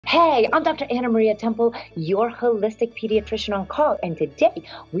Hey, I'm Dr. Anna Maria Temple, your holistic pediatrician on call, and today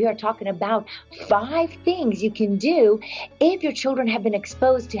we are talking about 5 things you can do if your children have been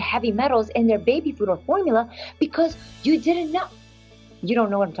exposed to heavy metals in their baby food or formula because you didn't know. You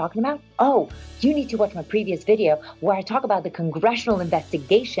don't know what I'm talking about? Oh, you need to watch my previous video where I talk about the congressional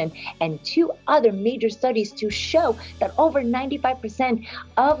investigation and 2 other major studies to show that over 95%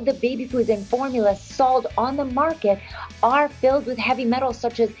 of the baby foods and formulas sold on the market are filled with heavy metals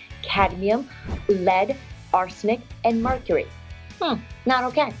such as cadmium, lead, arsenic, and mercury. Not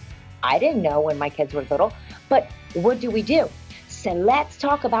okay. I didn't know when my kids were little, but what do? So let's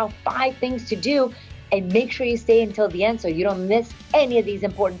talk about 5 things to do and make sure you stay until the end so you don't miss any of these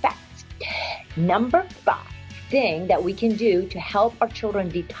important facts. Number 5 thing that we can do to help our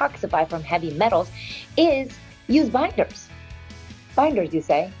children detoxify from heavy metals is use binders. Binders, you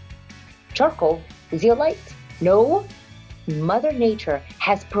say? Charcoal, zeolite? No. Mother Nature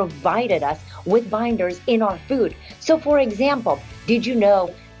has provided us with binders in our food. So for example, did you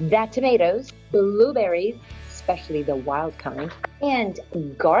know that tomatoes, blueberries, especially the wild kind, and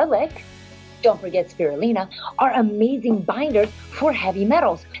garlic, don't forget spirulina, are amazing binders for heavy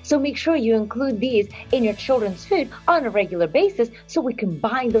metals. So make sure you include these in your children's food on a regular basis so we can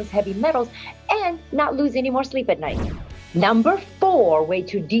bind those heavy metals and not lose any more sleep at night. Number 4 way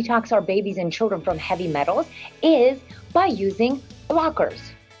to detox our babies and children from heavy metals is by using blockers.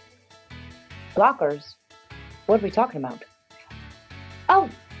 Blockers? What are we talking about? Oh,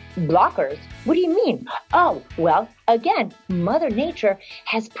 blockers? What do you mean? Oh, well, again, Mother Nature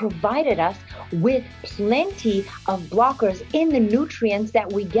has provided us with plenty of blockers in the nutrients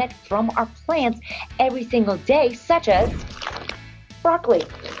that we get from our plants every single day, such as broccoli,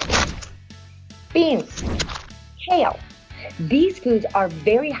 beans, kale. These foods are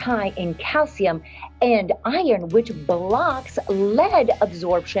very high in calcium and iron, which blocks lead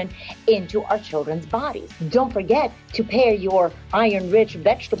absorption into our children's bodies. Don't forget to pair your iron-rich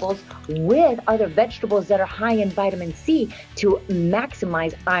vegetables with other vegetables that are high in vitamin C to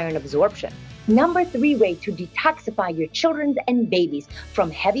maximize iron absorption. Number 3 way to detoxify your children and babies from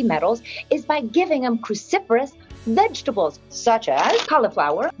heavy metals is by giving them cruciferous vegetables such as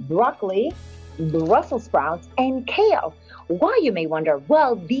cauliflower, broccoli, Brussels sprouts, and kale. Why, you may wonder?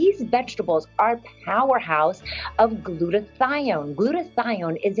 Well, these vegetables are powerhouse of glutathione.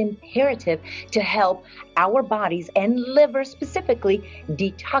 Glutathione is imperative to help our bodies and liver specifically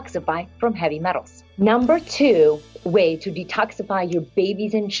detoxify from heavy metals. Number 2 way to detoxify your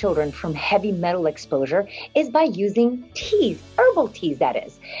babies and children from heavy metal exposure is by using teas, herbal teas that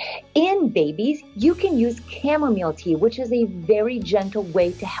is. In babies, you can use chamomile tea, which is a very gentle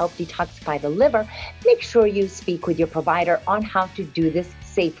way to help detoxify the liver. Make sure you speak with your provider on how to do this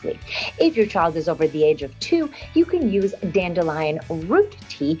safely. If your child is over the age of 2, you can use dandelion root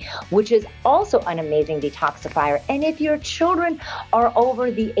tea, which is also an amazing detoxifier. And if your children are over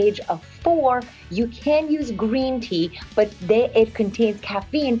the age of 4, you can use green tea, but it contains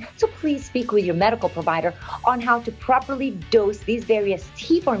caffeine, so please speak with your medical provider on how to properly dose these various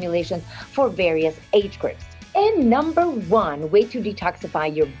tea formulations for various age groups. And number 1 way to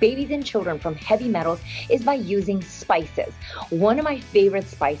detoxify your babies and children from heavy metals is by using spices. One of my favorite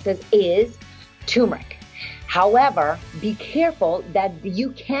spices is turmeric. However, be careful that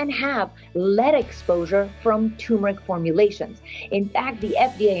you can have lead exposure from turmeric formulations. In fact, the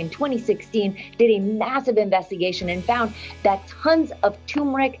FDA in 2016 did a massive investigation and found that tons of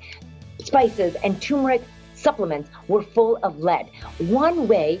turmeric spices and turmeric supplements were full of lead. One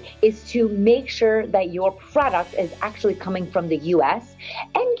way is to make sure that your product is actually coming from the US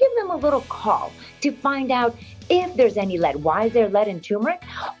and give them a little call to find out if there's any lead. Why is there lead in turmeric?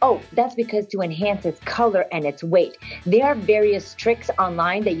 Oh, that's because to enhance its color and its weight. There are various tricks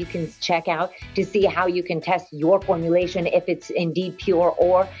online that you can check out to see how you can test your formulation if it's indeed pure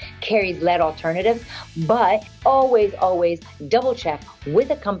or carries lead alternatives. But always double check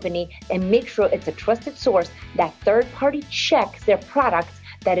with a company and make sure it's a trusted source that third party checks their products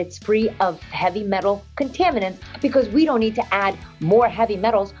that it's free of heavy metal contaminants, because we don't need to add more heavy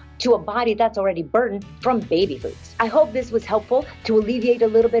metals to a body that's already burdened from baby foods. I hope this was helpful to alleviate a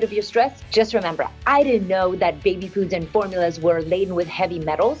little bit of your stress. Just remember, I didn't know that baby foods and formulas were laden with heavy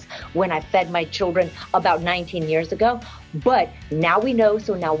metals when I fed my children about 19 years ago, but now we know,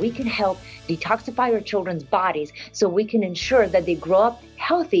 so now we can help detoxify our children's bodies so we can ensure that they grow up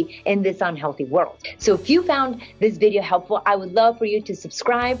healthy in this unhealthy world. So if you found this video helpful, I would love for you to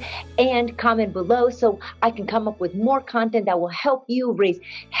subscribe and comment below so I can come up with more content that will help you raise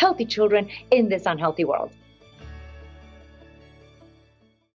healthy children in this unhealthy world.